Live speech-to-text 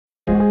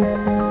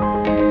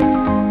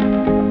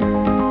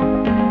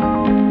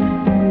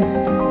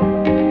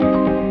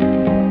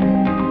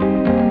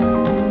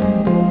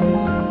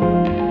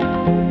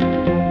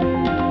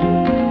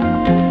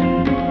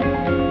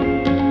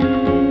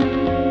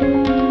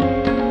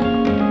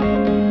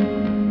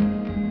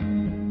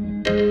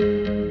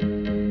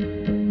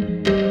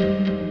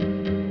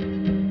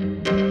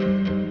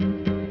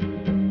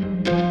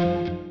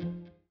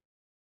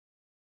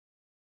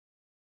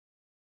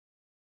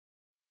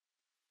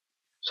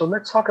So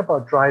let's talk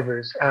about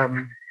drivers.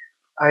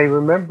 I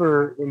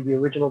remember in the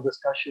original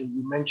discussion,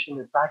 you mentioned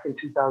that back in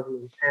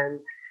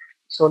 2010,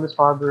 Sonus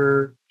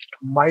faber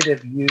might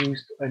have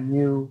used a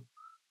new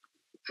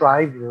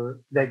driver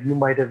that you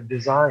might have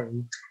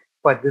designed,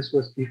 but this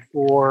was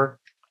before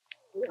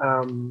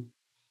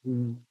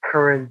the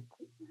current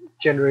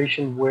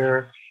generation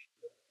where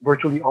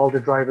virtually all the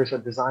drivers are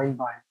designed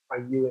by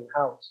you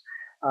in-house.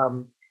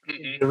 In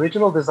the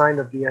original design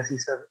of the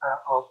SE7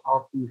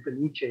 of the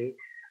Felice,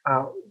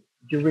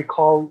 do you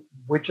recall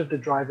which of the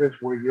drivers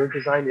were your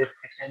design, if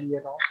any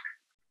at all?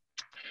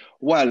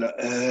 Well,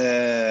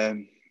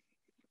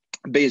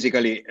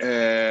 basically,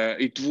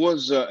 it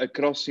was a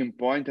crossing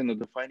point and a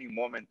defining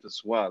moment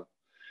as well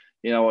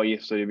in our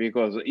history,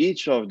 because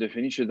each of the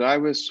Felice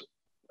drivers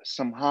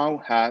somehow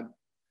had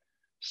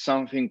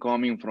something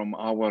coming from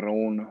our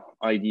own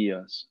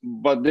ideas,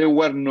 but they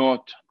were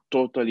not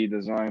totally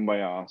designed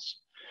by us.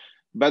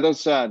 Better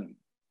said,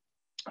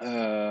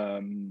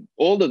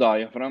 all the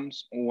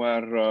diaphragms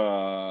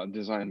were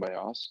designed by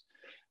us,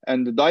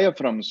 and the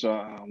diaphragms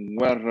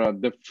were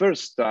the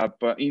first step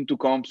into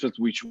concepts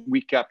which we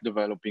kept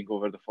developing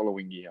over the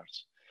following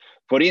years.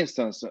 For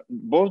instance,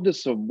 both the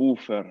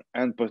subwoofer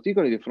and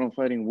particularly the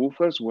front-firing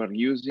woofers were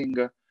using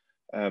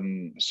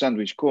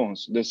sandwich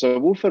cones. The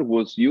subwoofer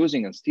was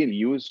using and still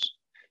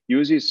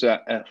uses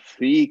a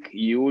thick,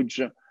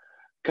 huge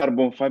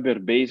carbon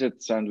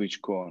fiber-based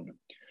sandwich cone,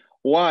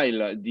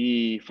 while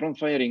the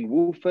front-firing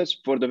woofers,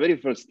 for the very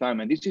first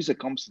time, and this is a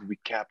concept we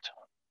kept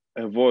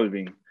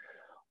evolving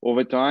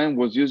over time,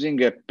 was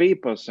using a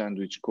paper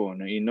sandwich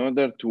cone in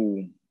order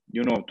to,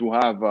 to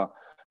have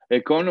a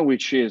cone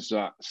which is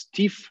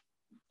stiff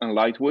and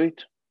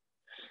lightweight.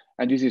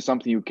 And this is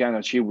something you can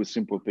achieve with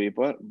simple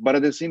paper, but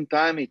at the same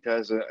time, it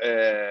has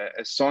a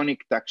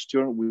sonic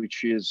texture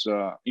which is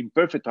in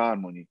perfect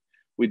harmony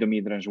with the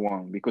mid-range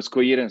one, because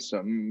coherence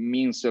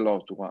means a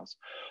lot to us.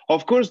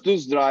 Of course,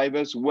 those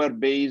drivers were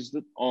based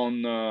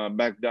on,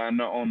 back then,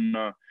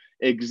 on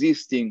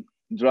existing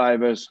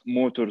drivers'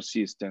 motor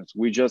systems.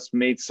 We just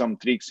made some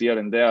tricks here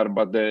and there,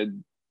 but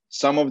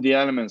some of the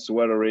elements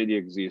were already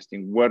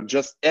existing, were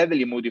just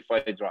heavily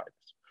modified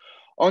drivers.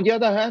 On the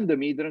other hand, the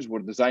mid-range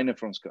were designed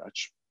from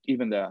scratch,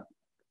 even there.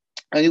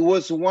 And it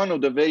was one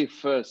of the very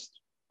first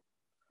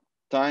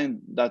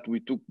time that we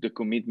took the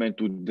commitment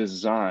to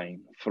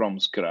design from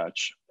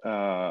scratch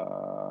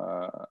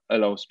a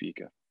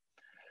loudspeaker.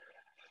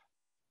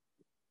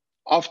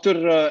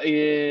 After,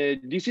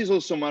 this is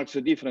also marks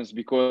a difference,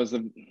 because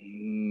when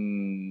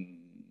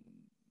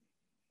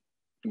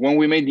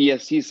we made the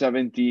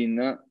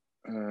SE17,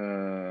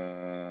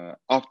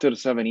 after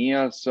 7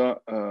 years,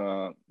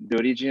 the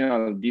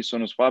original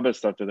Sonus faber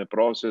started a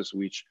process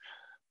which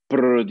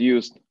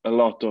produced a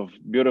lot of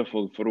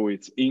beautiful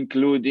fruits,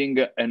 including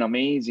an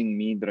amazing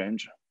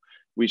mid-range,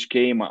 which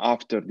came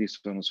after the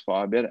Sonus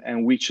faber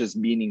and which has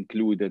been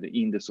included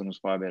in the Sonus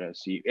faber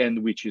SE,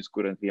 and which is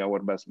currently our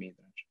best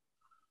mid-range.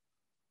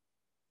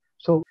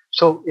 So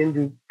in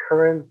the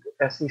current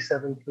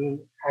SE17,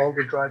 all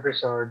the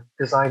drivers are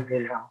designed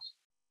in-house?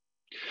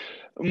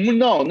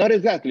 No, not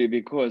exactly,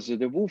 because the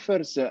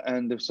woofers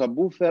and the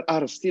subwoofer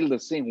are still the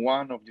same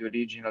one of the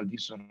original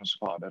Sonus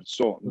faber.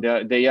 So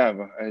they have,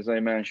 as I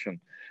mentioned,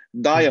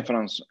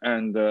 diaphragms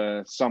and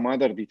some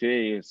other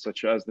details,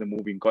 such as the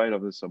moving coil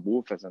of the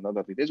subwoofers and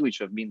other details, which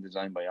have been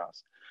designed by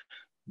us.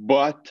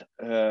 But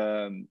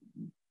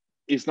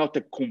it's not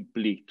a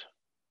complete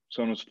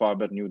Sonus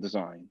faber new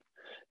design.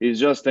 It's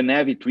just a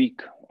heavy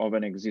tweak of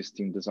an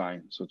existing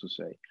design, so to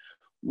say.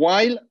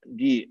 While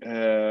the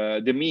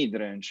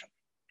mid-range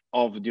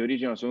of the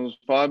original Sonus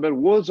faber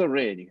was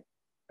already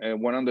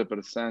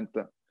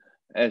 100%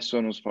 a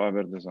Sonus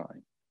faber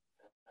design.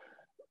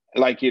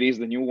 Like it is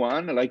the new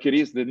one, like it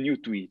is the new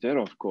tweeter,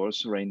 of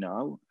course, right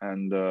now,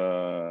 and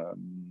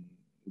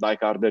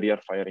like are the rear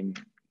firing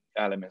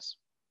elements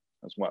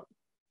as well.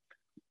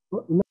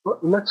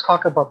 Let's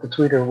talk about the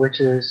tweeter,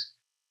 which is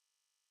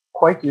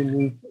quite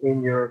unique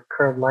in your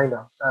current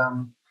lineup.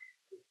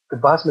 The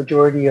vast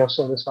majority of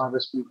Sonus faber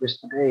speakers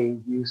today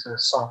use a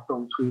soft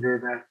dome tweeter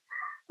that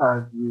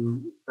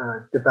you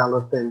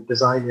developed and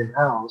designed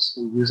in-house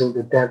using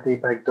the damped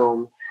APAC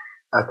dome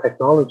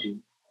technology.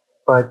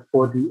 But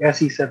for the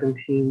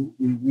SE17,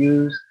 you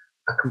use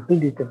a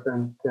completely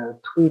different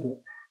tweeter.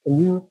 Can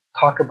you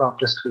talk about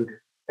this tweeter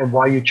and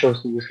why you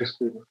chose to use this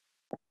tweeter?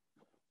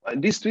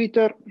 This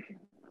tweeter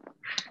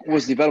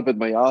was developed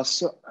by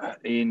us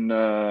in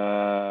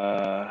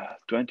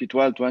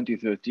 2012,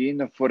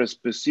 2013 for a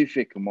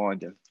specific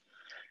model,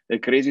 a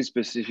crazy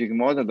specific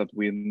model that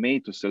we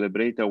made to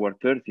celebrate our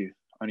 30th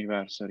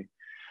anniversary.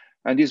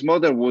 And this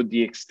model was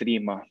the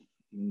Extrema,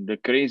 the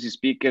crazy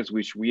speakers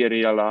which we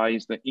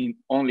realized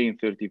only in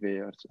 30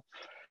 pairs.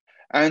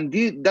 And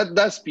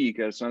that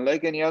speakers,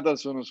 unlike any other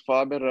Sonus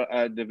faber,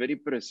 had a very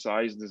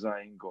precise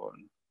design goal,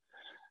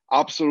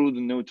 absolute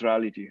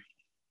neutrality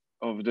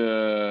of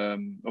the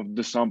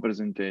sound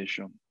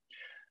presentation.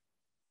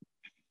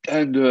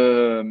 And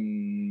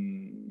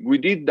we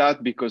did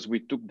that because we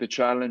took the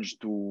challenge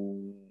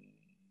to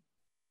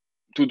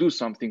to do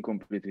something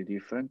completely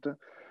different.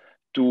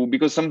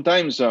 Because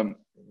sometimes to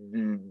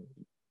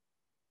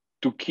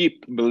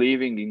keep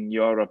believing in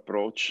your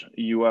approach,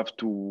 you have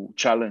to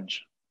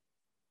challenge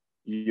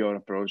your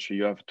approach.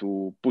 You have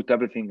to put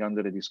everything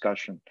under a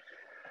discussion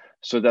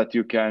so that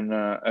you can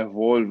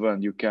evolve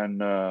and you can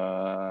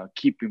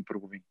keep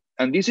improving.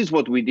 And this is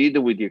what we did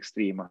with the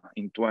Extrema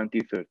in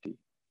 2013.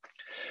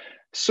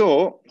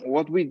 So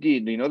what we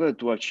did in order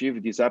to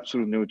achieve this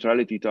absolute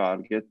neutrality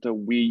target,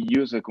 we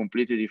use a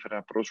completely different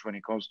approach when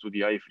it comes to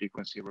the high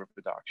frequency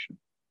reproduction.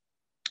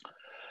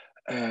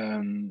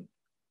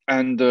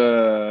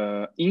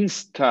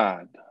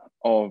 Instead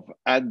of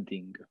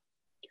adding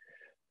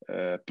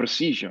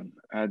precision,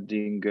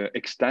 adding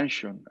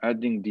extension,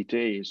 adding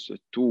details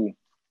to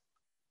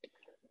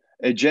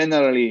a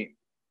generally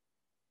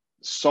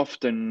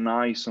soft and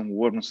nice and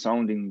warm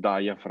sounding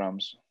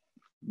diaphragms,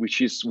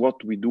 which is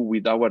what we do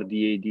with our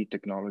DAD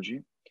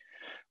technology,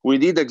 we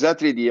did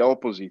exactly the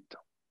opposite.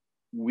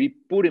 We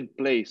put in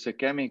place a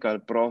chemical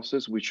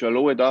process which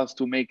allowed us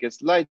to make a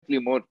slightly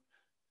more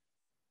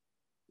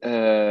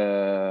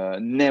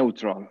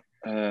neutral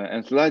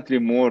and slightly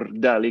more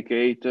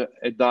delicate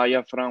a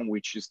diaphragm,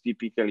 which is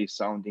typically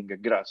sounding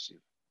aggressive,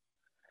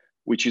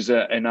 which is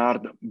an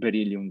hard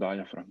beryllium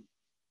diaphragm.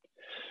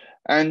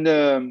 And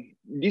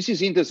this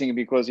is interesting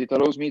because it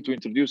allows me to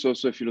introduce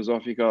also a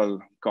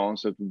philosophical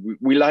concept.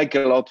 We like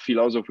a lot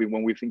philosophy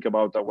when we think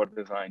about our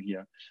design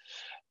here.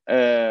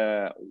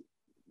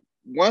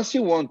 Once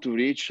you want to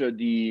reach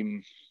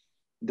the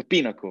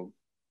pinnacle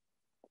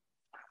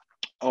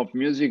of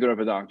music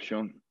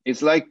reproduction,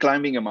 it's like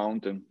climbing a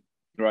mountain,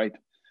 right?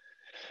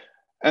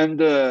 And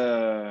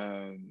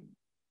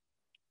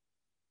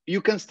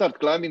you can start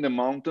climbing the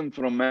mountain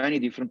from many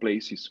different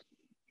places,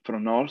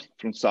 from north,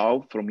 from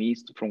south, from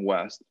east, from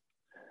west.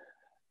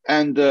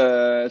 And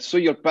so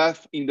your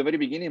path in the very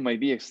beginning might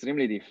be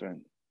extremely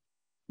different.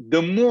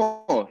 The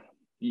more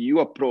you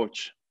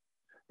approach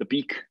the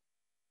peak,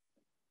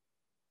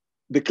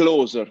 the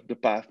closer the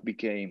path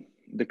became,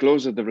 the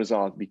closer the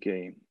result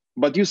became.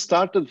 But you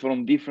started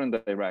from different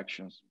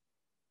directions.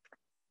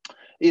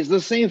 It's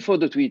the same for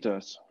the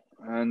tweeters.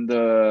 And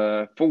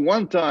for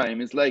one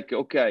time, it's like,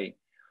 okay,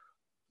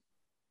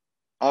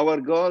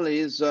 our goal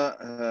is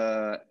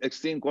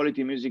extreme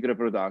quality music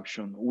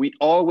reproduction. We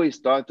always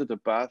started the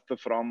path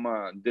from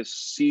the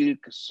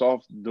silk,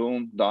 soft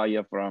dome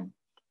diaphragm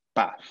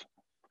path.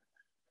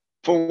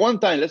 For one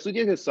time, let's do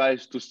the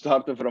exercise to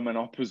start from an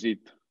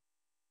opposite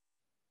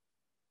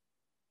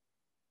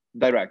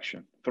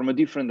direction, from a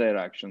different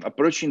direction,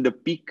 approaching the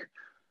peak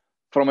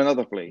from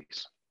another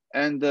place.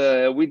 And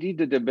we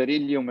did the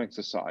beryllium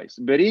exercise.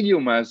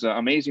 Beryllium has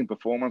amazing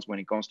performance when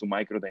it comes to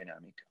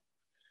microdynamic.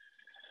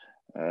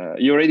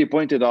 You already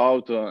pointed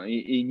out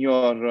in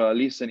your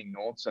listening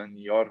notes and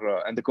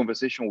and the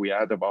conversation we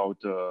had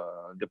about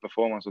the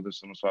performance of the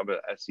Sonus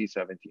faber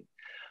SC17.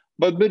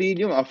 But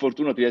beryllium,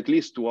 unfortunately, at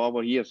least to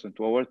our ears and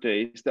to our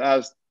taste,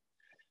 has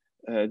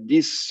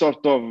this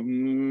sort of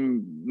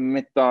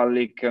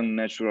metallic and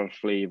natural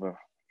flavor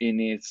in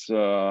its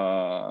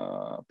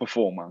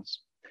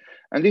performance.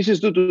 And this is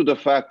due to the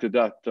fact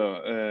that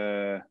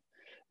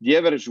the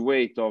average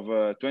weight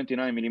of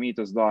 29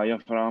 millimeters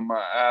diaphragm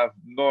have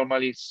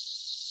normally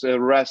a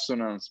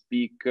resonance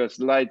peak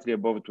slightly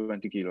above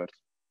 20 kilohertz.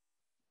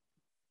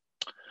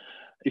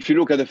 If you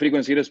look at the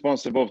frequency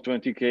response above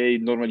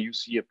 20K, normally you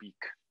see a peak.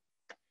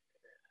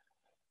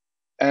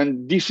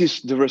 And this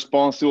is the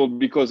responsible,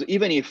 because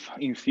even if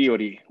in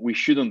theory we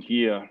shouldn't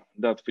hear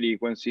that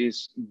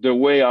frequencies, the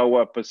way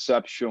our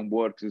perception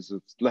works is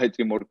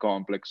slightly more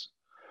complex.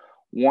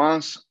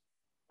 Once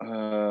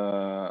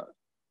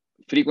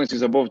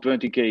frequencies above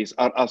 20K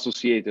are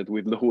associated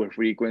with lower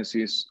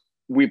frequencies,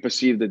 we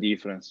perceive the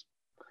difference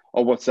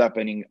of what's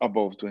happening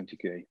above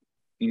 20K.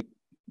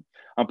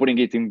 I'm putting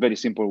it in very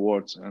simple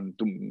words and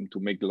to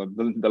make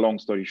the long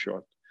story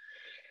short.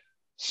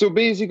 So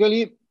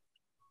basically,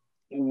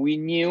 we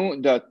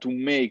knew that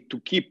to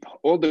keep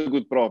all the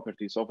good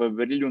properties of a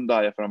beryllium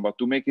diaphragm, but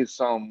to make it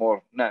sound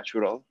more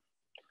natural,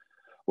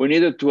 we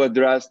needed to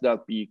address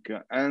that peak.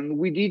 And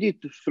we did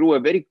it through a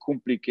very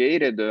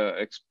complicated,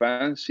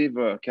 expensive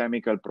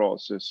chemical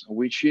process,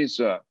 which is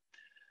a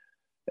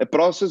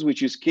process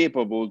which is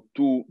capable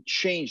to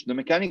change the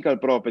mechanical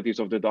properties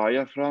of the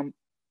diaphragm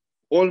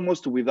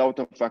almost without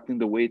affecting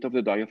the weight of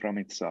the diaphragm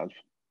itself.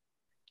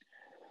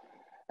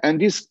 And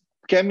this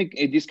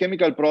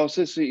chemical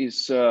process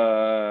is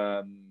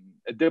a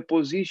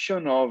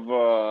deposition of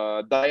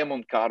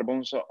diamond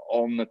carbons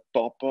on the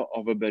top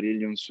of a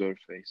beryllium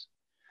surface.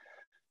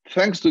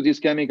 Thanks to this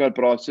chemical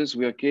process,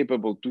 we are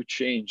capable to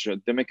change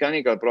the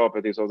mechanical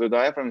properties of the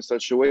diaphragm in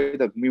such a way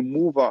that we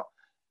move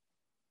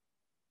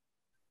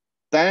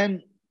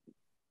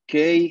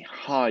 10K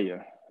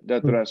higher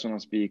that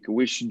resonance peak,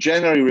 which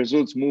generally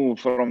results move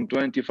from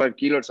 25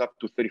 kilohertz up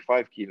to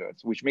 35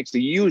 kilohertz, which makes a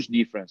huge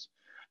difference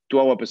to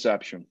our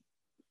perception.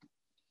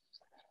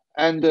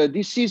 And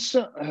this is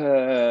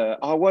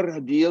our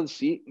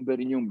DLC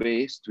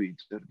beryllium-based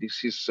tweeter.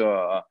 This is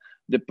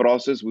the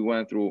process we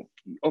went through.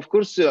 Of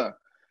course,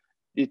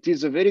 it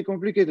is a very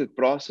complicated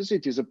process.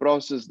 It is a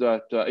process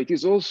that it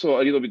is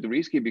also a little bit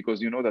risky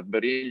because you know that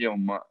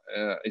beryllium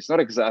is not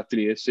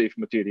exactly a safe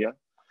material,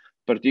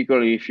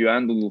 particularly if you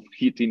handle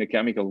heat in a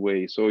chemical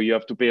way. So you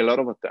have to pay a lot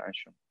of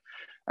attention,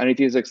 and it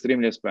is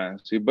extremely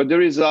expensive. But the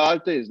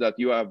result is that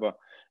you have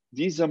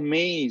this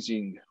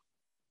amazing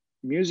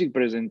music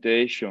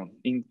presentation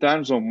in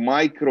terms of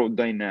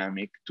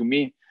microdynamic. To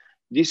me,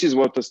 this is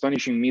what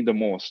astonishing me the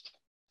most.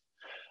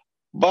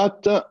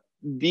 But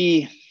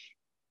the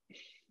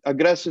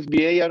aggressive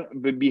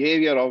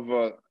behavior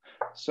of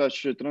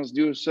such a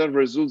transducer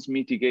results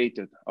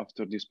mitigated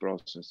after this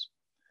process.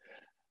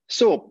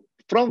 So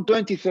from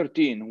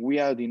 2013, we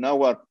had in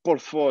our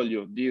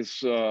portfolio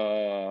this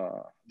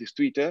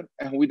tweeter,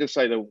 and we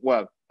decided,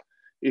 well,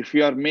 if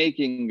we are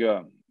making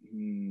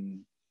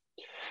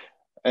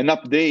an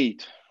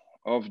update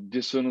of the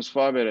Sonus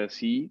faber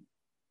SE,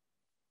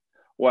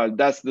 well,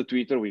 that's the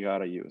tweeter we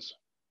gotta use.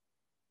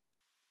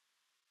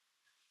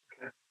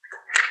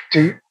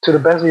 To the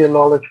best of your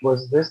knowledge,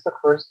 was this the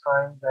first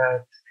time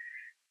that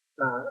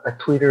a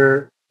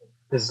tweeter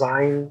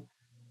design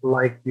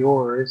like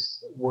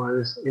yours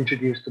was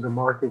introduced to the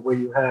market, where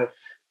you have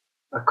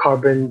a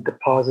carbon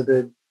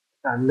deposited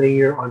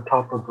layer on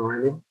top of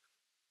beryllium?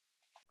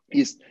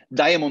 Is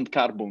diamond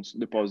carbons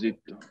deposit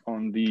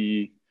on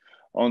the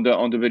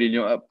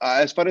beryllium.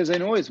 As far as I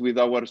know, it's with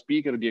our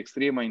speaker, the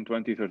Extrema, in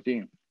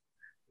 2013.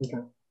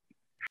 Okay.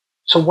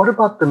 So what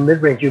about the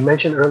mid-range? You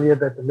mentioned earlier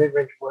that the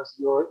mid-range was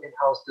your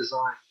in-house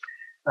design.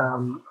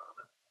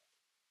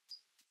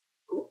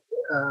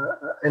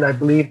 And I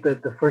believe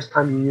that the first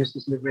time you used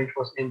this mid-range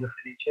was in the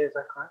Fenice, is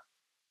that correct?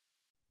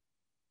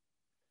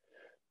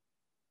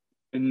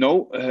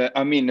 No,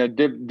 I mean,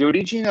 the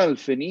original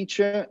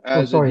Fenice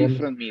has a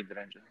different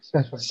mid-range.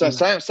 That's right.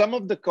 So some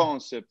of the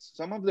concepts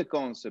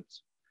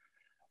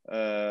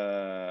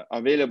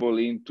available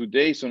in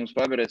today's Sonus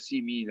faber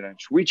SE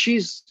mid-range, which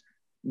is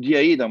the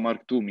AIDA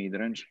Mark II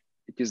mid-range.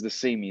 It is the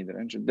same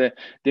mid-range.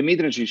 The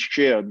mid-range is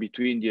shared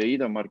between the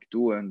AIDA Mark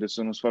II and the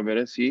Sonus faber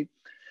SE.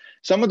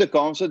 Some of the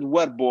concepts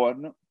were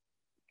born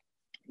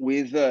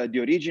with the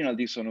original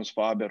di Sonus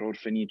faber or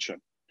Fenice.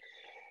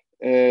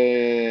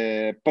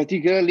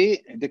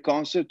 Particularly the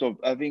concept of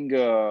having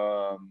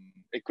a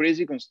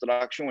crazy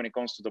construction when it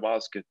comes to the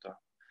basket.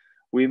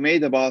 We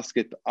made a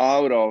basket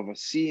out of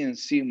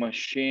CNC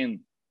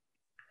machine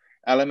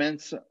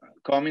elements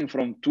coming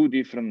from two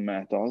different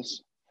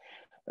metals.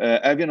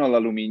 Avianol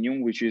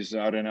aluminum, which is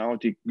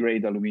aeronautic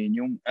grade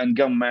aluminum, and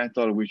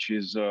gunmetal, which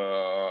is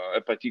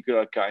a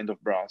particular kind of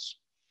brass.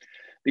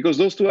 Because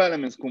those two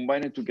elements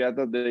combined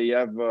together, they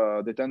have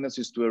the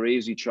tendencies to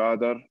erase each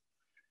other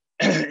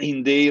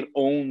in their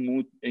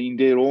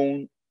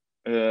own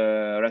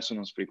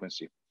resonance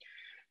frequency.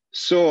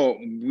 So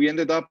we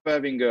ended up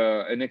having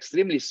an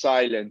extremely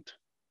silent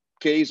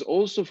case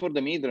also for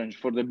the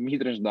mid-range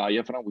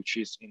diaphragm, which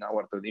is in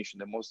our tradition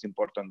the most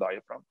important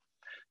diaphragm,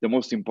 the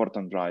most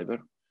important driver.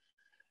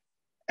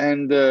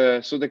 And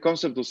so the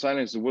concept of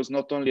silence was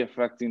not only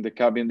affecting the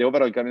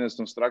overall cabinet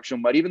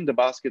construction, but even the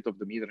basket of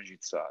the mid-range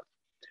itself.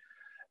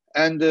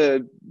 And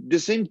the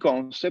same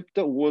concept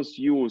was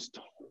used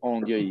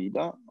on the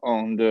AIDA,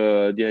 on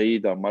the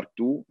AIDA Mark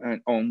II,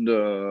 and on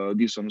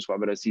the Sonus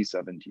faber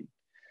C17.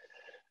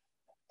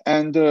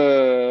 And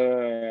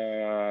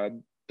the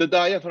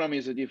diaphragm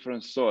is a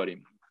different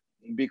story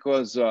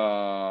because,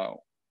 of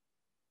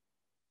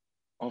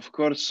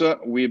course,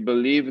 we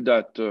believe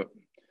that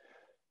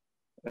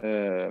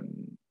a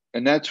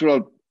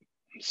natural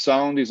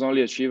sound is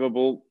only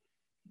achievable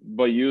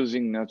by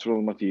using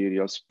natural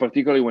materials,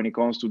 particularly when it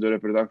comes to the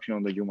reproduction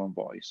of the human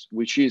voice,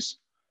 which is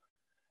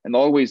and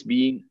always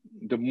being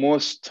the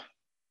most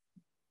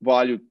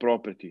valued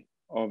property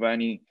of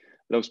any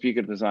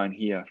loudspeaker design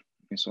here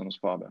in Sonus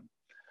faber.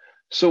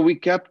 So we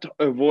kept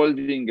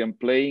evolving and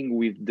playing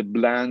with the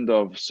blend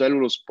of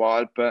cellulose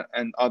pulp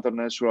and other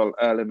natural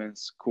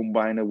elements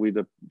combined with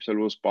the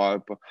cellulose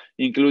pulp,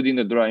 including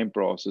the drying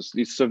process.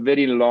 It's a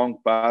very long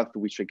path,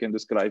 which I can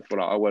describe for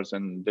hours,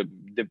 and the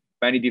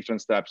many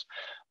different steps.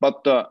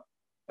 But the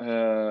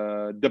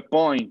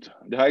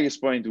highest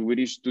point we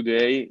reached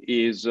today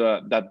is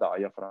that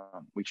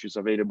diaphragm, which is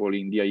available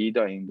in the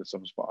AIDA in the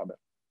Sonus faber.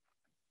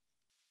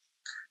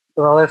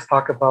 Well, let's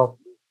talk about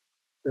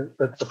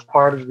the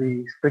part of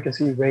the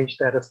frequency range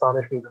that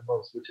astonished me the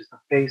most, which is the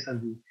bass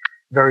and the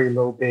very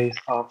low bass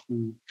of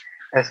the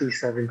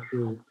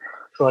SE17.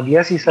 So on the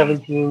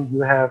SE17,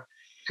 you have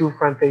two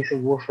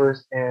front-facing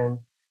woofers and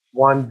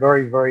one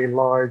very, very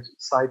large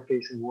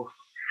side-facing woofer.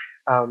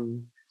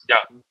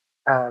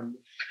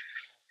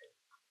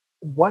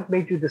 What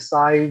made you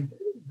decide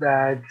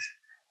that?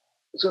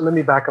 So let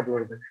me back up a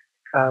little bit.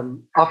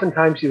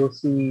 Oftentimes you'll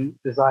see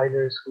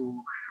designers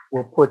who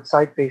will put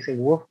side-facing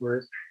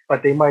woofers,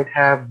 but they might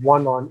have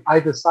one on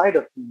either side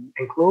of the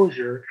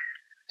enclosure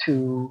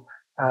to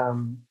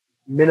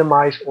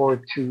minimize or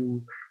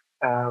to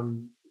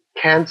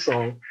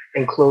cancel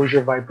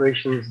enclosure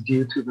vibrations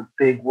due to the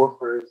big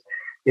woofers.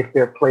 If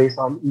they're placed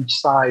on each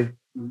side,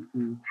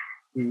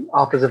 the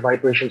opposite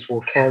vibrations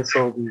will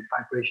cancel the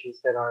vibrations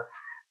that are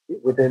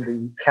within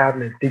the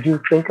cabinet. Did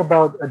you think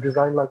about a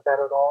design like that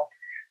at all?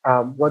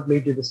 What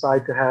made you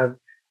decide to have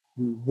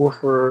the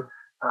woofer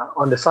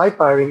on the side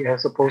firing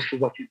as opposed to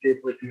what you did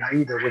with the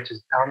AIDA, which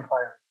is down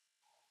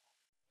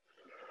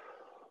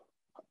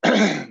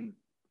firing?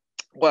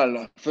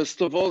 Well,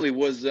 first of all, it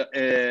was a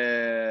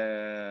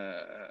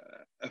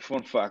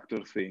form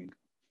factor thing.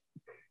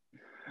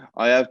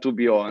 I have to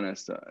be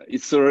honest.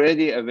 It's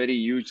already a very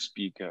huge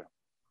speaker.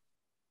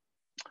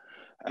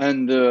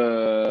 And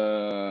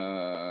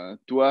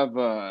to have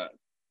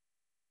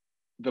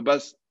the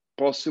best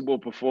possible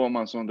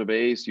performance on the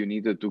bass, you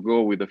needed to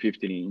go with a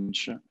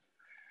 15-inch.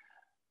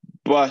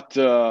 But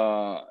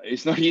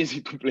it's not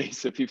easy to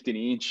place a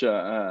 15-inch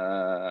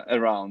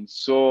around.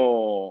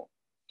 So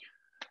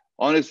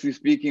honestly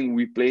speaking,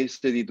 we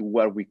placed it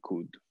where we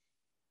could.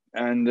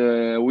 And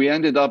we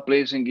ended up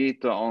placing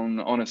it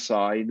on a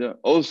side,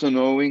 also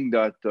knowing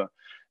that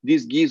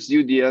this gives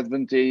you the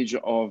advantage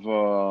of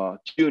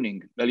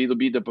tuning a little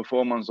bit the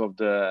performance of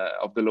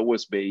the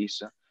lowest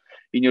bass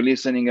in your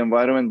listening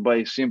environment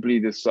by simply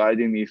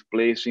deciding if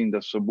placing the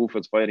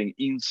subwoofers firing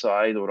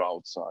inside or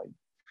outside.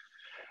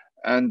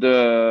 And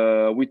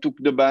we took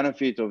the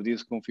benefit of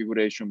this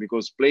configuration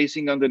because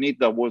placing underneath,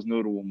 there was no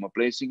room.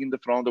 Placing in the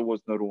front, there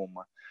was no room.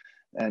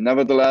 And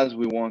nevertheless,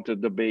 we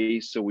wanted the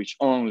bass which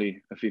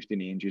only a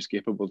 15-inch is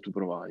capable to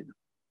provide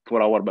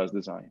for our best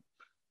design.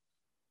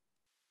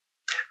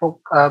 Oh,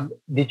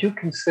 did you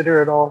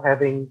consider at all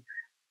having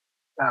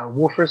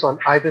woofers on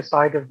either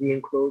side of the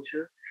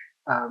enclosure,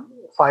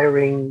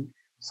 firing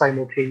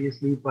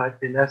simultaneously, but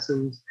in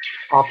essence,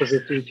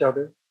 opposite to each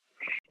other?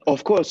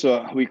 Of course,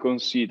 we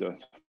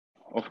considered.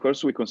 Of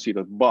course, we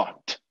considered,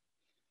 but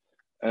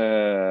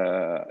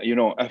you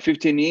know, a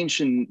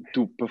 15-inch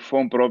to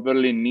perform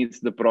properly needs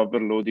the proper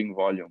loading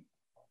volume.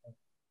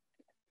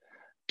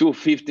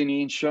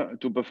 15-inch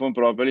to perform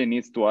properly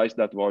needs twice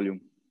that volume.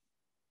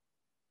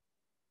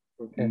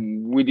 Okay.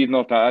 We did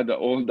not add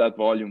all that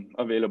volume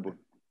available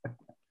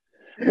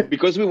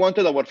because we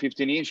wanted our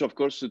 15-inch, of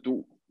course,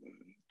 to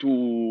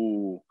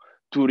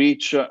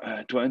reach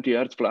 20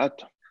 hertz flat.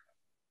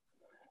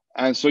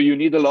 And so you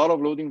need a lot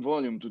of loading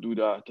volume to do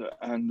that.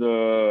 And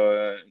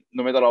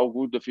no matter how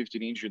good the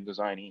 15-inch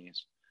design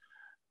is.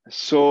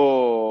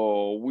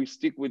 So we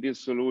stick with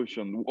this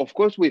solution. Of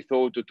course, we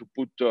thought to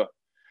put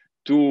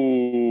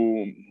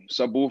two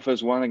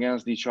subwoofers one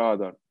against each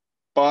other,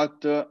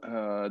 but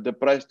the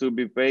price to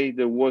be paid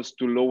was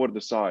to lower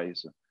the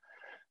size.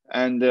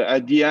 And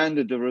at the end,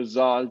 the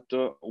result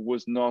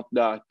was not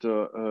that,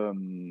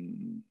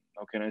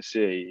 how can I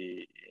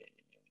say,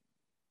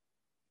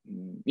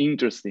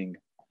 interesting.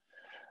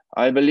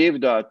 I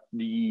believe that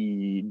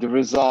the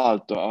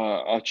result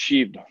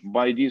achieved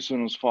by this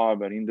Sonus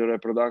faber in the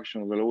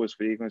reproduction of the lowest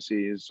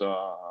frequency is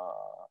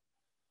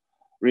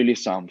really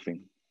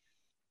something.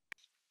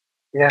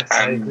 Yes,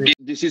 I agree.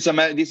 This is a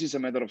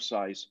matter of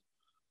size.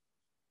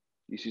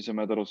 This is a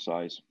matter of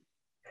size.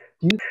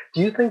 Do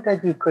you think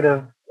that you could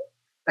have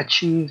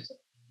achieved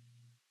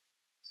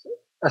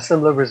a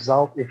similar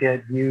result if you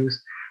had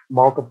used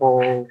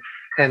multiple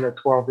 10 or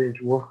 12-inch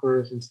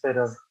woofers instead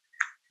of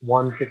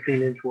one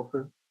 15-inch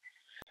woofer?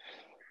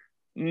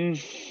 Not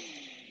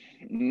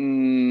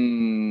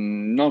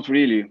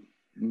really,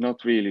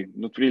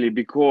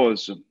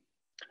 because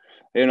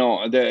you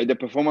know the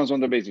performance on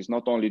the bass is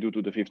not only due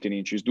to the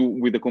 15-inch, it's due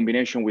with the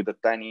combination with the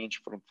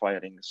 10-inch front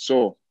firing.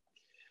 So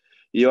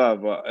you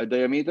have a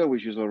diameter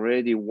which is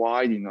already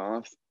wide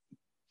enough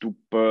to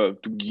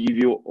give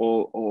you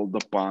all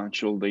the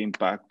punch, all the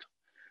impact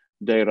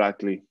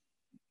directly.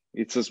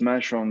 It's a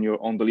smash on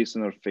the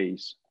listener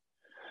face,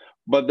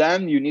 but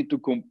then you need to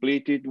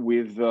complete it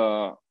with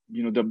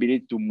you know, the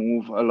ability to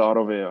move a lot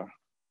of air.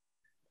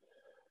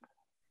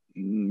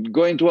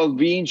 Going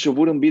 12-inch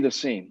wouldn't be the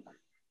same.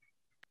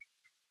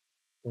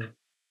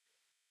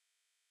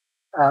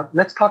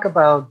 Let's talk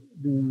about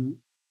the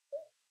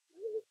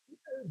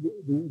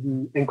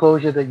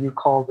enclosure that you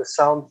call the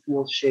sound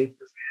field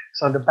shaper.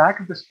 So on the back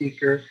of the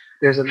speaker,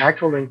 there's an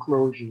actual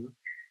enclosure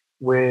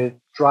with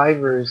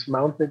drivers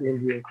mounted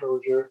in the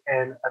enclosure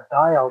and a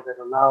dial that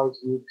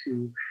allows you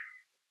to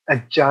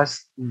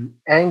adjust the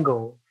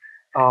angle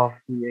of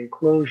the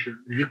enclosure.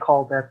 You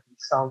call that the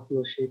sound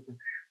field shaper.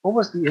 What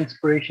was the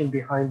inspiration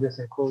behind this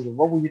enclosure?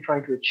 What were you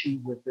trying to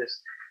achieve with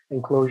this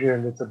enclosure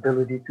and its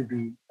ability to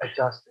be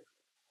adjusted?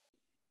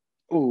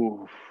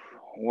 Oh,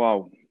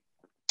 wow.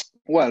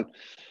 Well,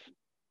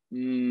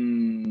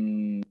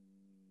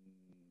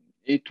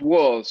 it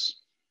was,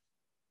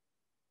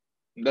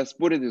 let's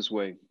put it this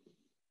way.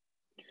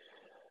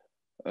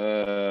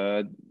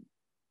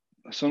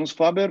 Sonus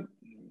faber,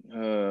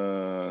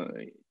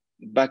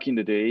 back in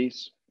the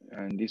days,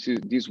 and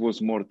this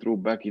was more true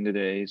back in the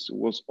days,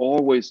 was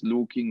always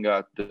looking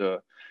at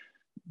the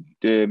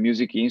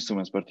music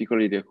instruments,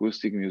 particularly the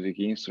acoustic music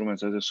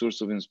instruments, as a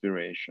source of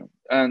inspiration.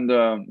 And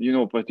you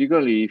know,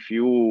 particularly if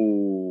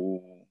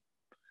you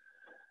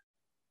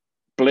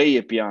play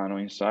a piano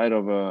inside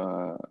of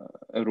a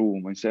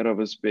room, inside of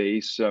a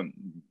space,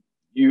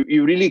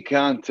 you really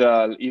can't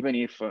tell, even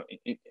if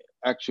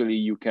actually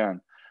you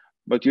can,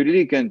 but you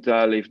really can't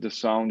tell if the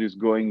sound is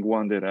going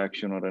one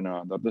direction or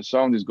another. The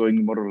sound is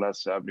going more or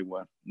less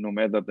everywhere, no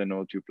matter the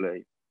note you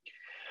play.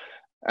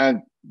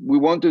 And we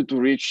wanted to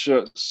reach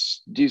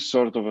this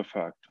sort of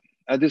effect.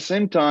 At the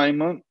same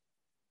time,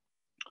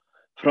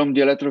 from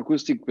the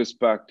electroacoustic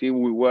perspective,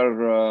 we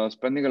were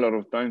spending a lot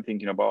of time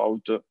thinking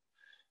about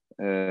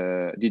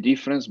the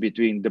difference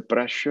between the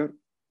pressure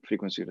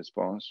frequency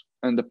response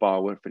and the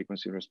power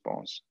frequency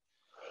response.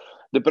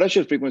 The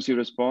pressure frequency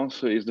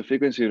response is the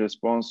frequency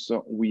response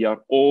we are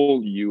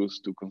all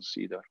used to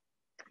consider.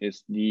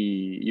 It's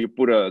you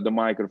put the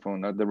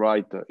microphone at the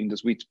right, in the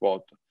sweet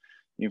spot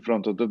in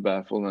front of the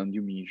baffle, and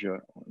you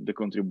measure the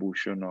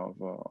contribution of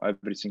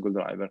every single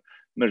driver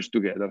merged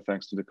together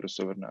thanks to the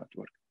crossover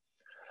network.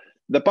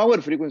 The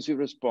power frequency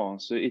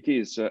response, it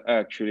is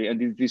actually,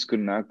 and it is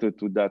connected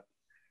to that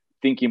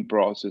thinking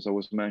process I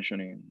was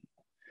mentioning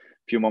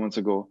a few moments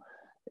ago.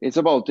 It's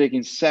about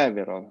taking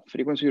several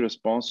frequency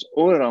response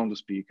all around the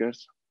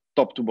speakers,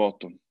 top to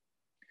bottom,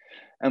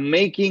 and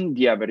making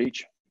the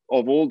average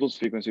of all those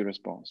frequency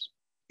response.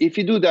 If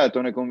you do that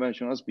on a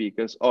conventional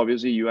speakers,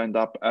 obviously you end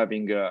up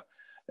having a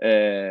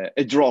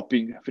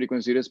dropping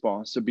frequency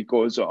response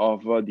because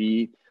of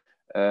the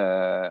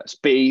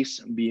space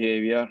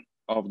behavior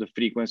of the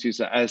frequencies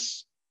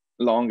as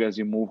long as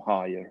you move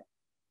higher,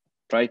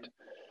 right?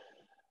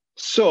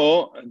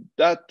 So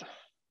that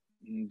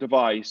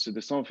device,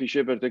 the Sonus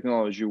faber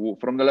technology,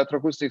 from the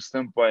electroacoustic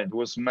standpoint,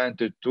 was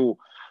meant to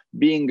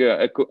being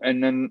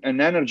an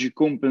energy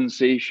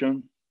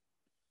compensation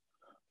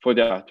for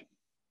that.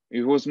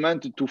 It was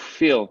meant to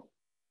fill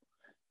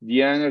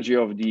the energy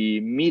of the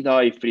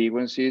mid-high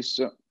frequencies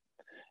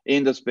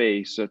in the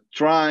space,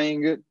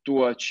 trying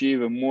to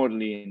achieve a more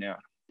linear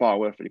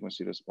power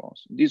frequency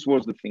response. This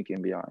was the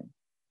thinking behind.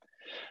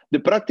 The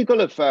practical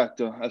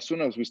effect, as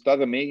soon as we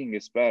started making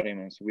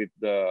experiments with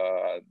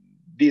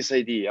this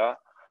idea,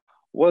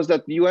 was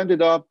that you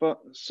ended up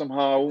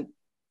somehow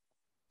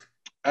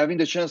having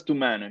the chance to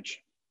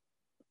manage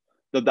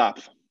the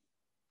depth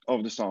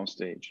of the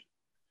soundstage.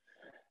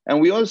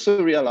 And we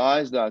also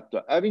realized that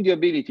having the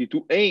ability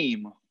to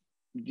aim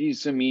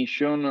this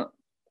emission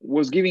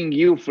was giving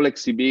you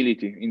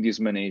flexibility in this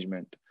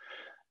management.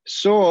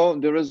 So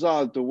the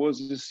result was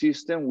a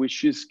system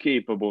which is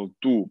capable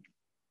to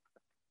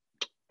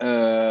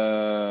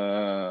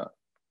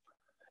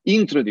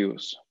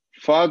introduce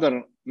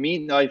further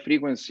mid-high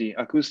frequency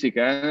acoustic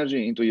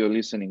energy into your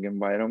listening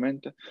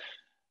environment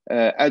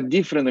at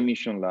different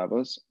emission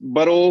levels,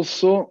 but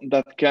also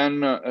that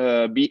can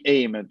be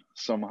aimed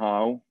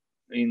somehow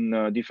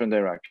in different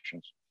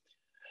directions.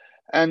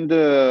 And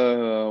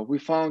we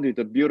found it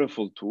a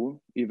beautiful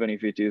tool, even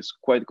if it is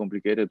quite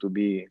complicated to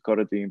be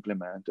correctly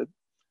implemented.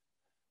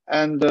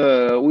 And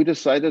we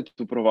decided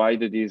to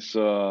provide this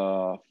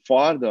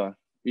further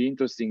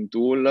interesting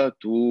tool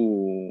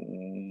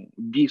to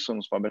the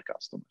Sonus faber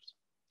customers.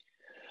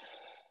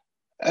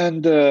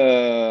 And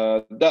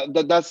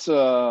that's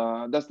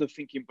the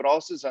thinking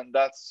process, and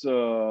that's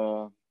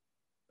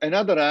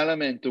another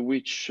element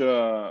which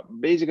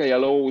basically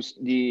allows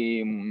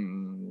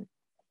the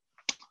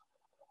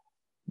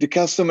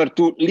customer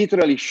to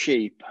literally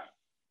shape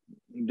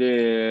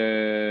the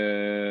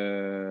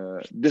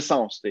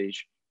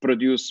soundstage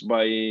produced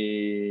by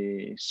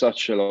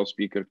such a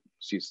loudspeaker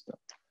system.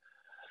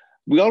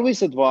 We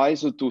always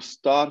advise to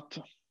start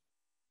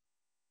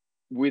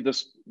with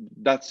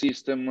that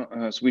system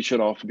switch it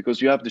off,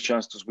 because you have the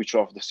chance to switch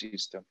off the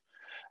system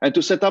and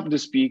to set up the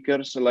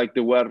speakers like they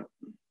were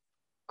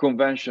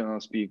conventional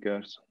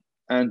speakers,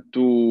 and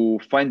to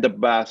find the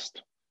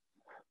best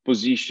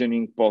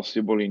positioning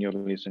possible in your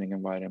listening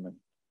environment,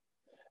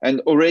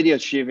 and already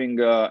achieving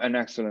an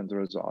excellent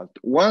result.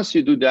 Once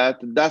you do that,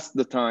 that's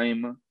the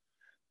time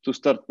to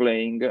start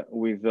playing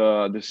with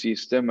the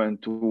system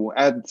and to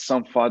add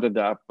some further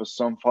depth,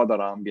 some further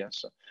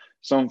ambience,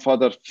 some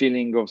further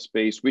feeling of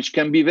space, which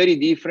can be very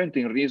different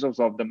in reasons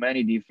of the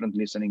many different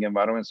listening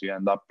environments you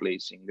end up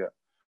placing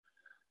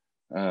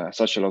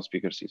such a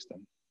loudspeaker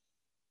system.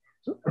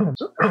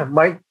 So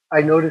Mike,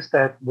 I noticed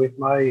that with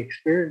my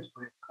experience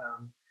with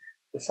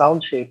the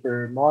Sound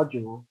Shaper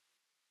module,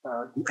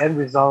 the end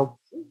result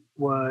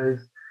was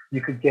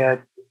you could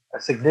get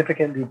a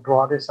significantly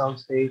broader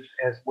soundstage,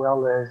 as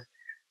well as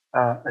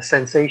a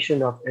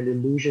sensation of an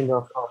illusion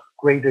of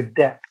greater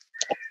depth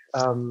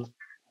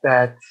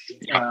that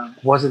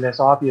wasn't as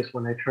obvious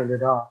when I turned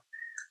it off.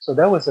 So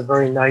that was a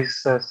very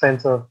nice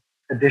sense of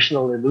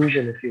additional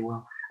illusion, if you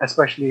will,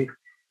 especially if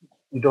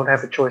you don't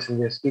have a choice and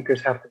your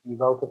speakers have to be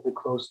relatively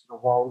close to the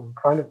wall in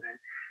front of it.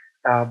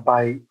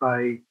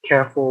 By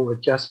careful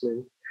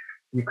adjustment,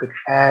 you could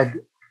add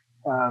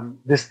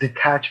this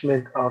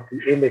detachment of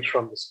the image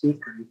from the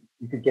speaker.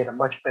 You could get a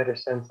much better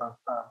sense of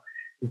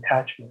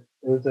detachment.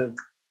 It was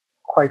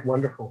quite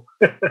wonderful.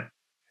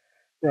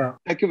 Yeah.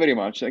 Thank you very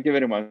much. Thank you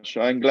very much.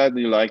 I'm glad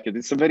you like it.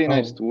 It's a very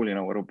nice tool, in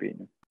our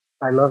opinion.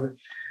 I love it.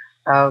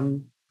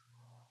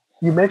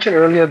 You mentioned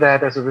earlier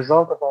that as a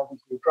result of all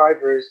these new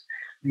drivers,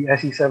 the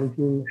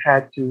SE17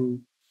 had to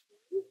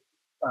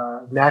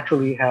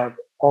naturally have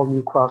all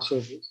new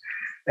crossovers.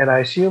 And I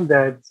assume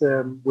that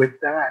with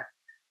that,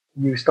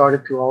 you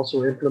started to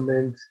also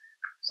implement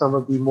some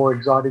of the more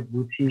exotic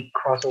boutique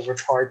crossover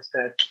parts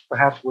that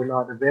perhaps were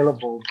not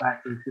available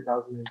back in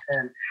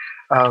 2010.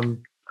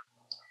 Um,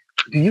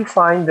 do you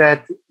find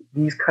that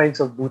these kinds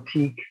of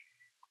boutique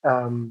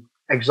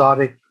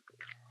exotic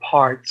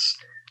parts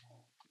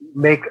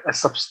make a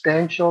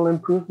substantial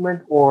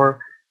improvement,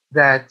 or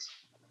that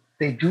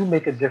they do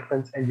make a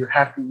difference and you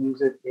have to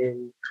use it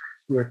in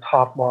your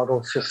top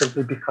models just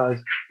simply because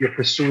you're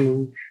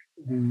pursuing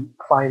the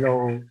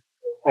final,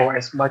 or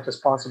as much as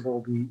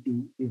possible,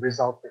 the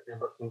result that you're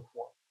looking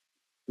for,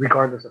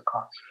 regardless of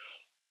cost?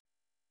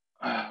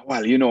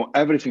 Well,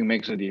 everything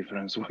makes a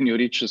difference when you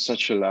reach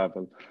such a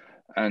level.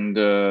 And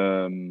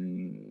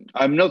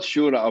I'm not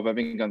sure of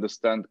having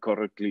understand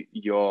correctly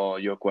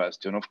your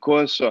question. Of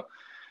course,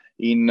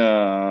 in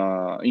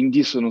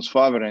the Sonus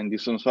faber and the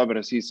Sonus faber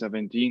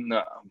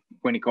C17,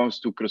 when it comes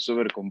to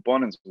crossover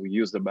components, we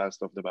use the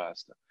best of the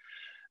best.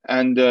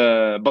 And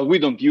but we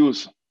don't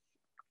use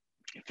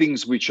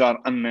things which are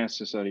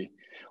unnecessary.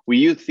 We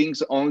use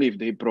things only if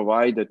they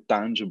provide a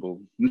tangible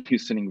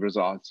listening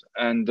results.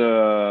 And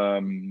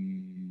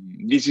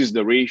this is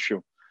the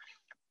ratio,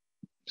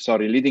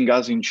 leading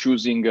us in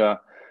choosing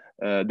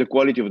the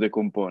quality of the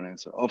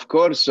components. Of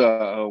course,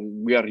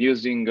 we are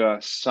using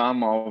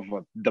some of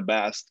the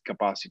best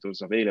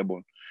capacitors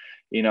available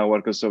in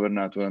our crossover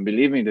network. And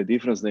believe me, the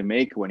difference they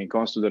make when it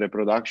comes to the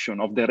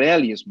reproduction of the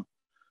realism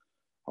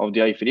of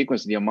the high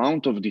frequency, the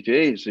amount of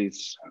details,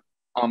 is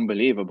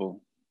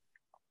unbelievable.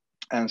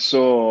 And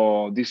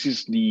so this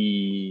is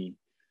the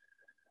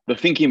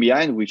thinking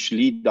behind which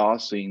lead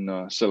us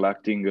in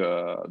selecting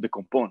the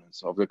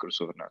components of the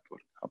crossover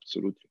network.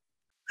 Absolutely.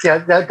 Yeah,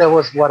 that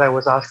was what I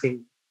was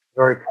asking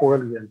very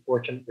poorly,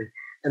 unfortunately.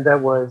 And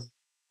that was,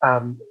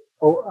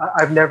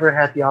 I've never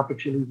had the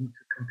opportunity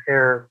to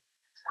compare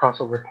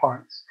crossover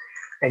parts.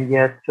 And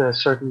yet,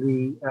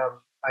 certainly,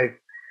 I've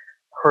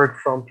heard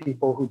from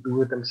people who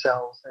do it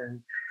themselves.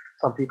 And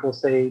some people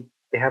say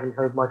they haven't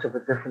heard much of a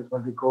difference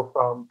when they go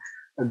from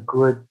a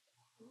good,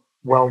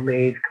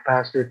 well-made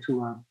capacitor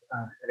to an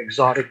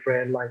exotic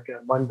brand like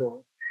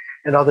Mundo.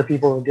 And other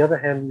people, on the other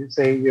hand, you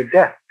say you're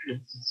deaf.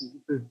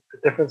 The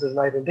difference is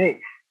night and day.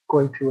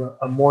 Going to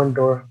a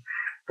Mondor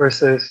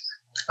versus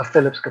a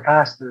Philips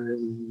capacitor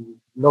is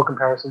no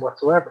comparison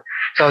whatsoever.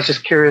 So I was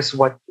just curious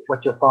what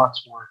your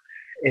thoughts were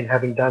in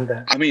having done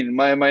that. I mean,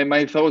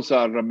 my thoughts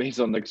are based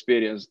on the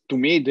experience. To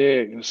me,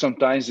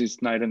 sometimes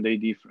it's night and day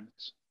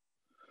difference.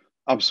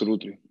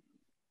 Absolutely.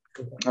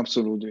 Okay.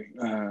 Absolutely.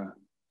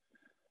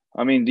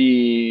 I mean,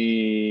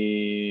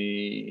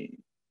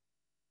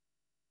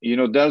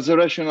 there's a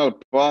rational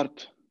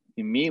part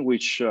in me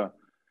which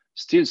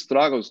still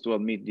struggles to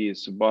admit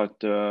this,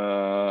 but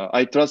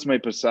I trust my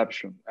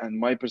perception, and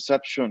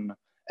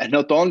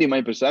not only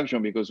my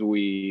perception, because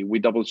we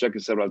double check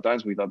it several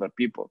times with other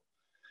people.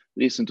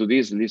 Listen to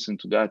this, listen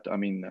to that. I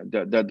mean,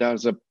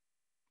 there's a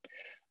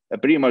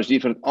pretty much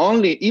different.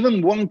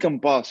 Even one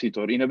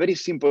capacitor in a very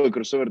simple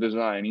crossover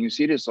design in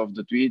series of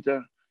the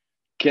tweeter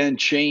can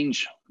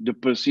change the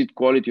perceived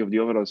quality of the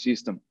overall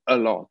system a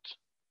lot.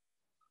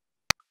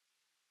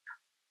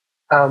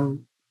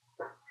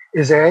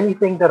 Is there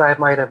anything that I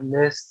might have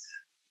missed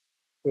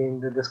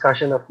in the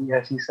discussion of the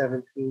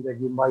SE17 that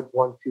you might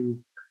want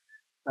to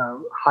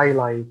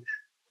highlight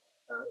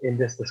in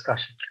this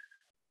discussion?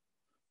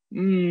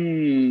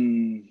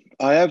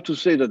 I have to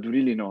say that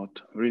really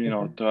not.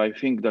 Not. I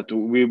think that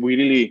we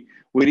really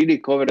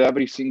covered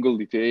every single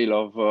detail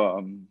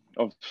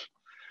of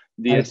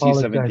the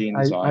SE17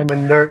 design.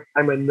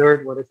 I'm a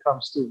nerd when it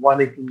comes to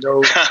wanting to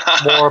know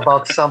more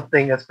about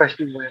something,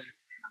 especially when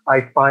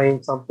I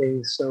find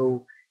something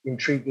so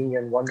intriguing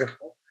and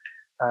wonderful.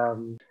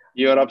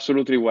 You're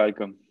absolutely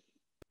welcome.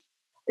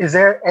 Is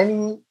there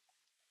anything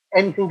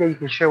that you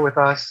can share with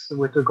us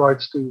with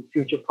regards to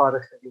future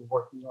products that you're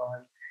working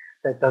on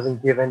that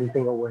doesn't give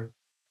anything away?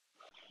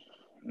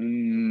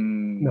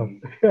 No.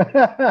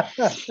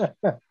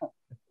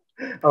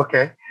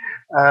 Okay.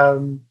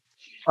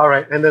 All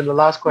right. And then the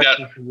last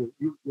question for you.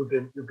 You've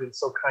been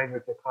so kind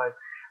with your time.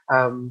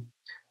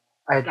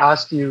 I had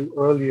asked you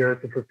earlier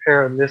to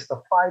prepare a list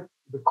of 5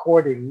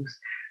 recordings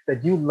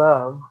that you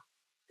love,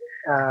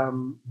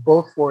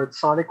 both for its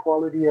sonic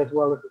quality as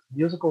well as its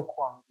musical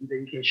quality, that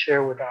you can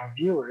share with our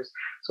viewers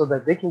so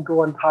that they can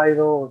go on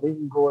Tidal, or they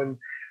can go and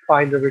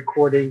find the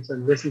recordings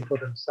and listen for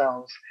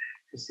themselves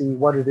to see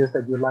what it is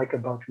that you like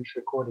about these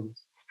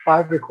recordings.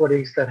 5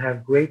 recordings that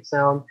have great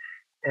sound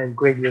and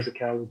great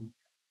musicality.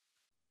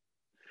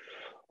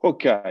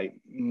 Okay.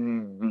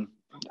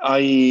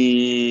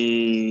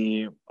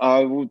 I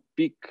would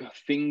pick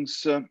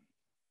things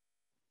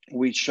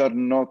which are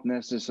not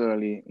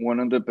necessarily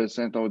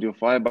 100%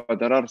 audiophile, but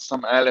there are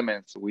some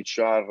elements which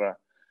are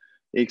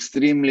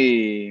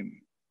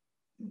extremely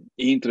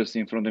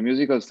interesting from the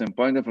musical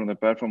standpoint and from the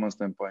performance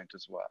standpoint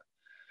as well.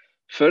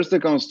 First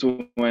that comes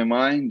to my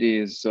mind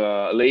is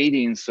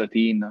Lady in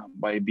Satin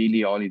by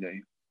Billie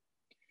Holiday.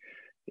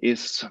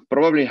 It's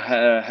probably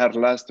her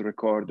last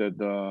recorded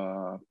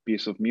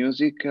piece of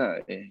music.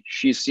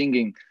 She's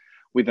singing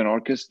with an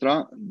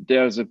orchestra.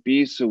 There's a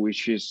piece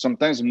which is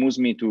sometimes moves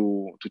me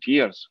to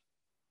tears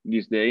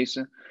these days,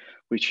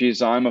 which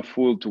is "I'm a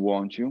Fool to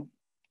Want You."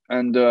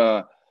 And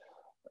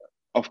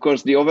of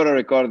course, the overall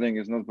recording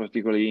is not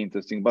particularly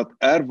interesting, but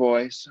her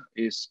voice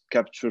is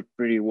captured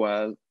pretty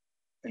well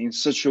in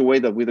such a way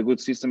that with a good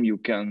system, you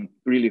can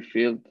really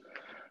feel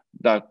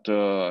that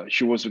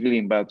she was really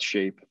in bad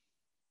shape.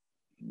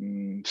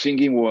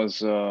 Singing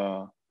was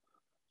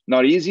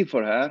not easy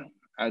for her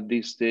at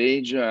this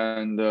stage,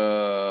 and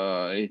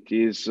it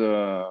is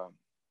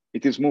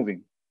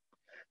moving.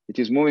 It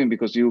is moving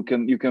because you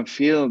can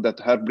feel that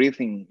her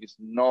breathing is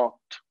not.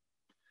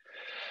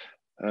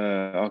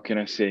 How can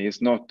I say?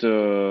 It's not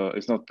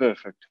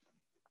perfect.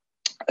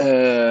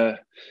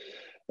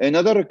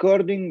 Another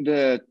recording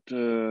that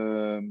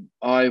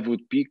I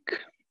would pick,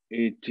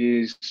 it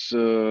is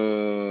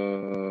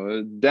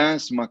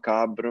Dance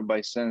Macabre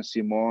by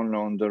Saint-Simon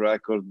on the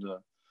record,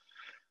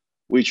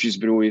 which is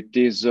Brew. It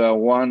is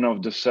one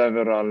of the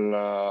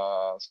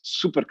several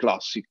super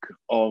classic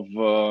of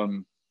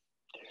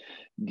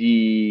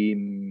the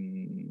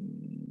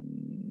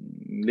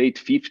late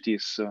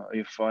 50s,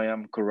 if I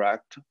am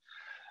correct.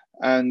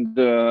 And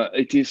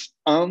it is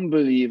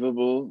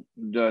unbelievable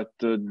that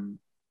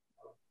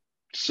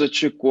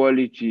such a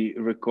quality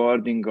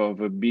recording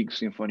of a big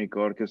symphonic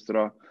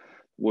orchestra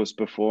was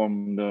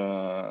performed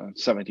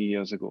 70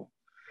 years ago.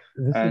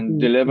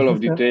 And the level of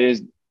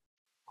details.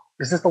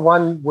 Is this the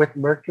one with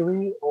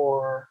Mercury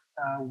or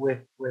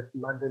with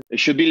London? It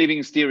should be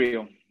living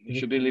stereo. It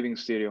should be living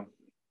stereo.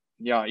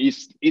 Yeah,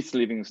 it's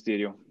living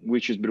stereo,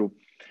 which is Brew.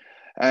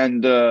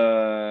 And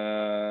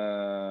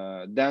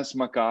Dance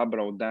Macabre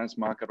or Dance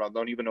Macabre, I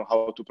don't even know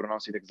how to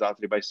pronounce it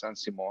exactly, by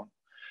Saint-Simon.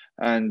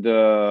 And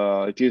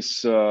it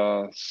is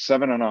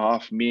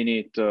 7.5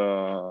 minute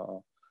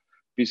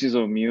pieces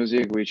of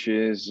music, which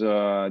is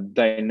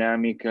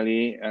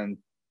dynamically and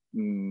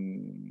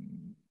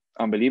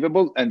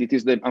unbelievable. And it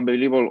is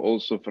unbelievable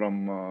also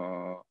from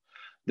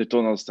the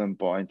tonal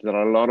standpoint. There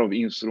are a lot of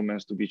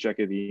instruments to be checked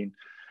in,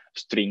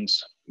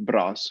 strings,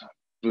 brass,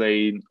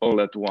 played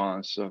all at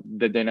once.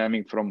 The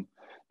dynamic from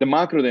the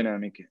macro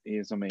dynamic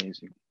is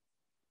amazing.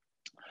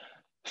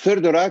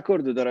 Third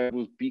record that I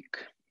will pick,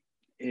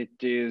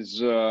 it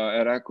is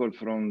a record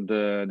from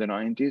the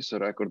 90s, a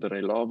record that I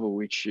love,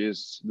 which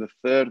is the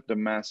third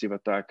Massive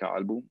Attack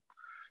album,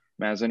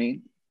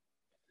 Mezzanine,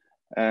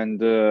 and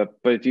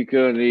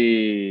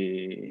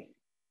particularly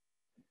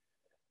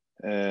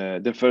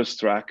the first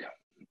track,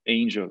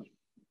 Angel.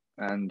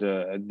 And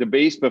the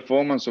bass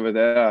performance over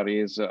there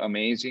is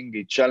amazing.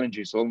 It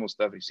challenges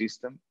almost every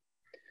system.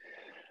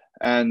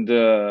 And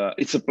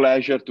it's a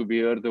pleasure to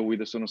be heard with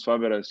the Sonus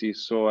faber as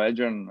is. So,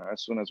 Adrian,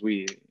 as soon as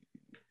we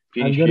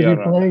finish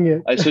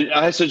here,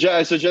 I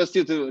suggest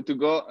you to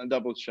go and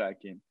double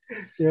check in.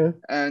 Yeah.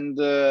 And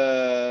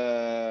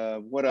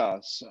what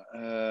else?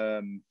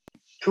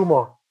 Two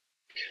more.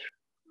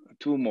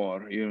 Two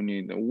more you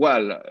need.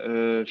 Well,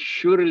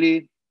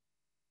 surely.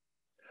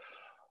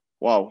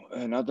 Wow,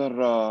 another,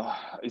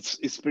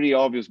 it's pretty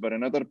obvious, but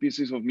another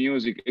pieces of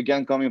music,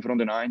 again, coming from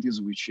the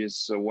 90s, which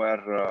is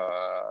where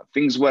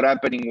things were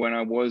happening when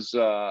I was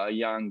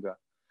young.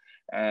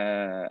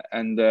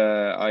 And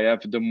I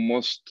have the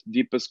most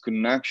deepest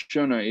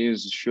connection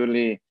is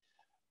surely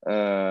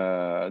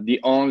the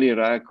only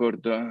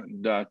record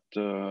that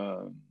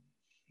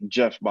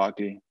Jeff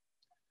Buckley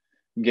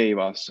gave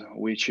us,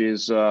 which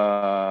is,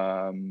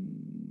 of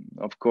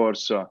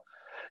course,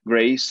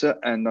 Grace,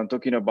 and I'm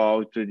talking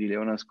about the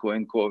Leonard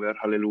Cohen cover,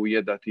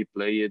 Hallelujah, that he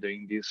played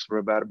in this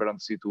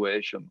reverberant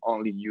situation,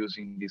 only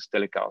using this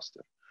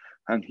Telecaster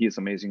and his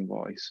amazing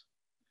voice.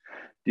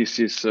 This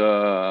is,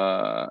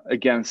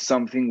 again,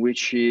 something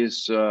which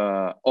is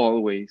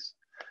always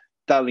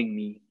telling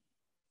me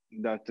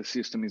that the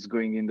system is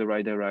going in the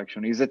right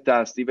direction. It's a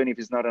test, even if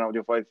it's not an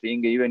audiophile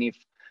thing, even if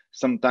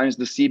sometimes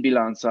the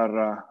sibilants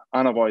are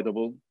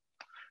unavoidable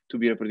to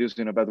be reproduced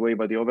in a bad way,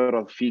 but the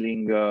overall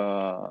feeling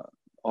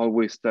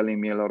always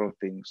telling me a lot of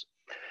things.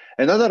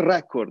 Another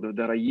record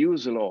that I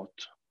use a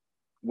lot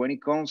when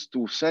it comes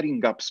to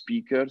setting up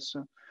speakers,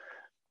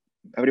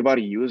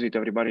 everybody uses it,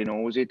 everybody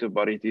knows it,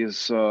 but it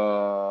is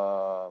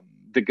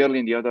The Girl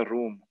in the Other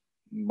Room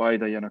by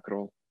Diana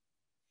Krall.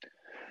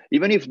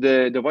 Even if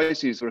the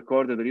voice is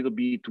recorded a little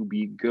bit too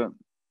big,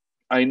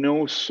 I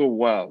know so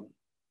well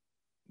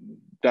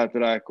that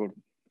record,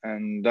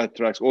 and that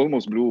track's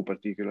Almost Blue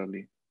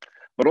particularly,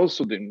 but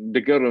also the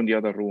Girl in the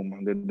Other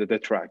Room, the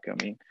track, I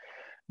mean.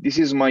 This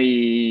is my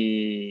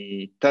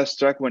test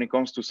track when it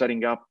comes to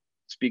setting up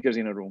speakers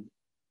in a room,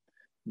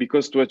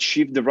 because to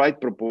achieve the right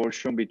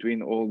proportion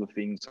between all the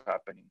things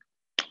happening.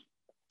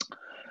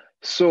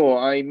 So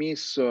I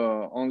miss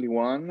only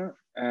one,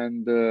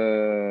 and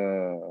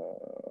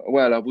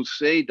well, I would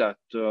say that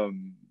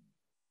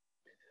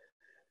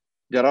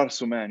there are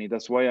so many.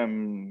 That's why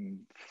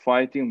I'm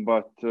fighting,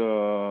 but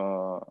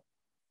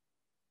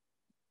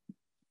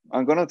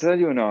I'm gonna tell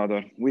you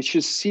another, which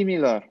is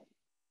similar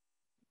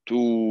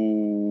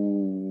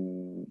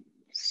to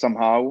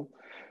somehow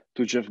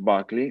to Jeff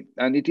Buckley,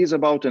 and it is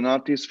about an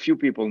artist few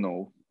people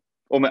know,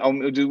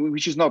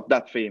 which is not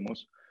that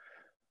famous,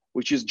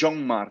 which is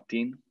John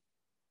Martin.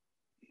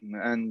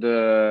 And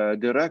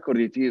the record,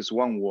 it is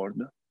one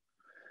word.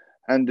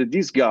 And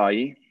this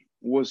guy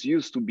was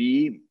used to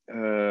be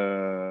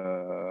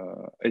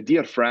a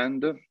dear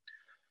friend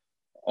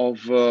of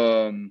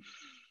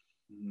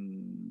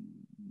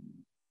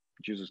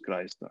Jesus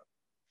Christ.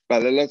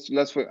 But let's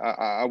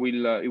I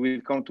will it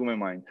will come to my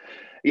mind.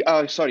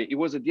 Sorry, he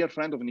was a dear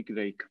friend of Nick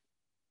Drake,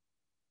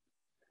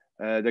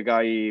 the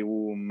guy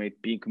who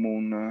made Pink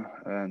Moon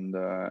and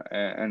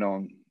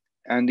on.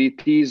 And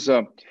it is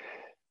a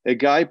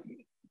guy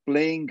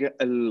playing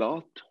a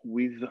lot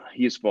with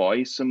his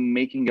voice,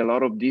 making a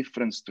lot of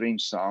different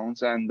strange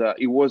sounds. And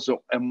he was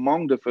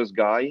among the first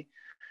guy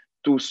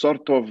to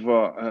sort of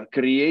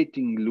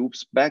creating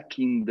loops back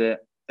in the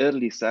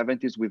early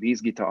 70s with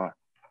his guitar.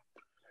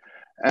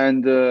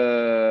 And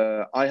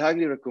I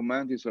highly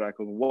recommend this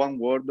record, One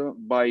Word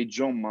by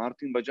John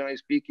Martin, but generally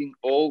speaking,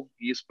 all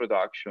his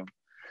production,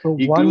 So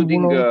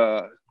including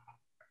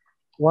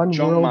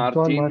John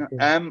Martin,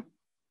 Martin.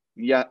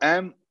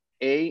 M-A-R-T-Y-N.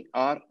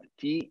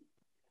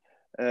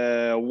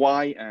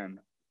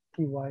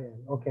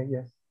 T-Y-N. Okay,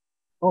 yes.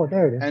 Oh,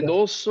 there it is. And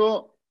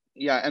also,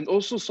 and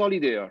also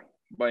Solidaire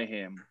by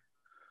him,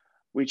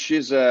 which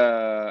is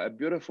a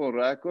beautiful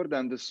record,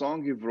 and the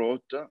song he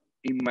wrote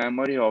in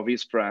memory of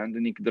his friend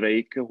Nick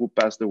Drake, who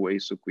passed away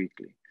so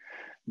quickly.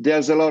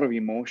 There's a lot of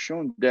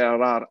emotion.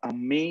 There are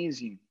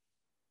amazing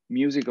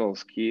musical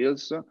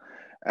skills,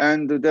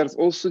 and there's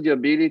also the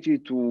ability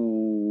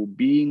to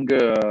being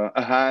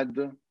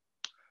ahead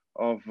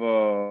of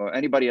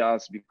anybody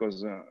else,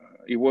 because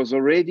he was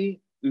already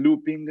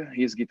looping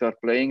his guitar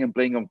playing and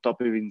playing on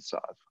top of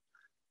himself.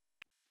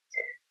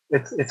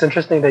 It's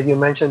interesting that you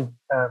mentioned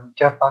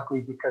Jeff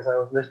Buckley, because I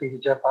was listening to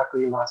Jeff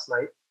Buckley last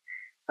night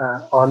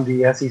on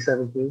the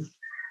SE17,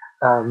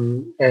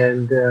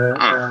 and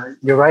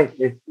you're right.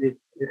 It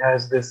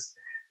has this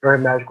very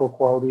magical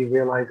quality,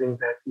 realizing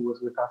that he was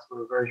with us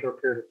for a very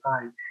short period of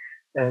time.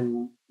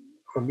 And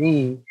for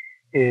me,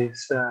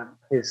 his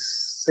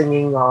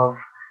singing of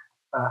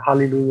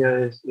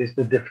Hallelujah is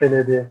the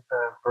definitive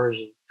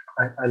version.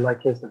 I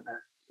like his the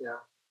best. Yeah.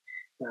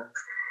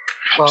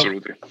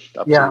 Absolutely.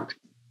 Well, yeah.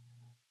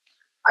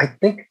 I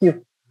think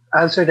you've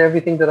answered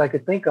everything that I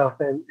could think of,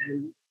 and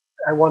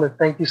I want to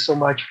thank you so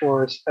much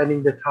for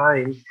spending the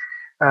time.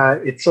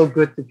 It's so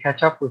good to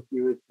catch up with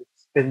you.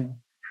 It's been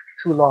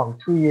too long,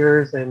 2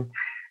 years, and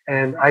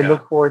I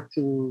look forward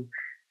to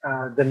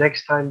the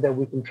next time that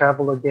we can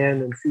travel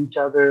again and see each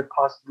other,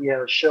 possibly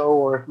at a show,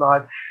 or if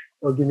not,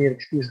 it'll give me an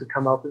excuse to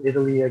come out to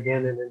Italy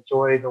again and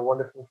enjoy the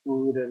wonderful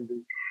food and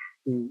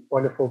the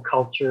wonderful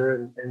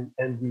culture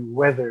and the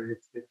weather.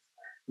 It's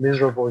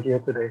miserable here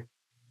today.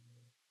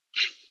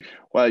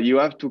 Well, you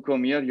have to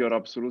come here. You're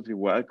absolutely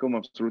welcome,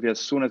 absolutely, as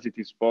soon as it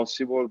is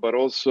possible. But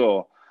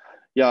also,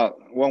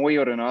 one way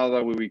or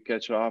another, we will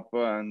catch up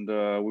and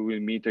we will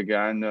meet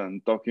again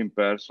and talk in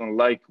person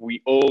like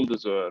we all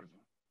deserve.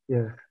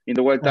 Yeah. In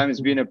the meantime,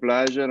 it's been a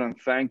pleasure, and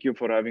thank you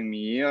for having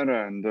me here,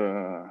 and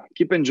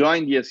keep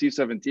enjoying the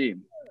SE17.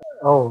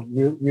 Oh,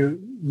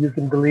 you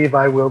can believe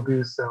I will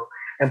do so.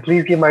 And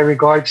please give my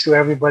regards to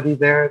everybody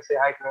there. Say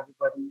hi to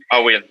everybody. I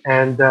will.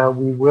 And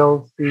we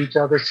will see each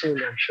other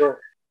soon, I'm sure.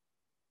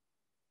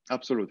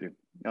 Absolutely.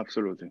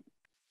 Absolutely.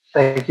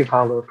 Thank you,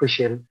 Paolo.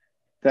 Appreciate it.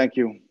 Thank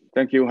you.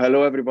 Thank you.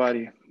 Hello,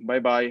 everybody.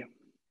 Bye-bye.